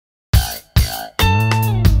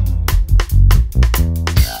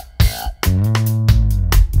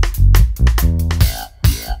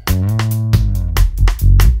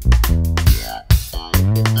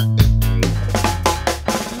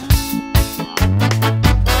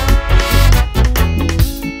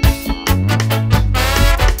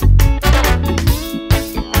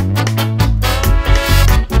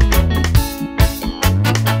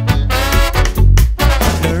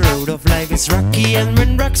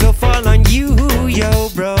you, yo,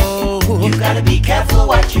 bro. You gotta be careful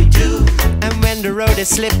what you do. And when the road is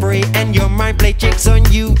slippery and your mind play tricks on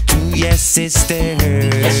you too, yes, sister.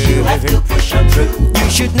 Yes, you have to push on through. You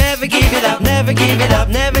should never give it up, never give it up,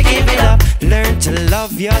 never give it up. Learn to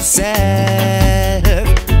love yourself.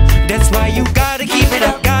 That's why you gotta keep it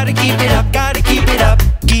up, gotta keep it up, gotta keep it up.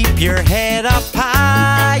 Keep your head up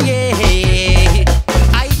high, yeah.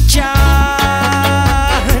 I chant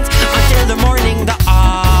until the morning dawn.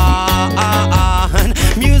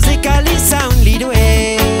 Musically sound lead the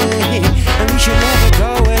way, and we should never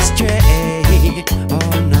go astray.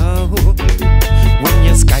 Oh no. When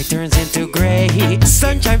your sky turns into gray,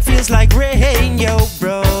 sunshine feels like rain, yo,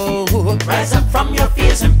 bro. Rise up from your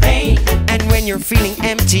fears and pain. And when you're feeling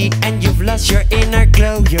empty and you've lost your inner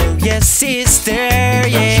glow, yo, yes, sister, yeah.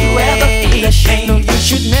 Don't you ever feel ashamed. No, you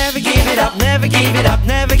should never give it up, never give it up,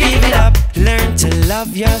 never give it up. Learn to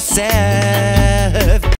love yourself.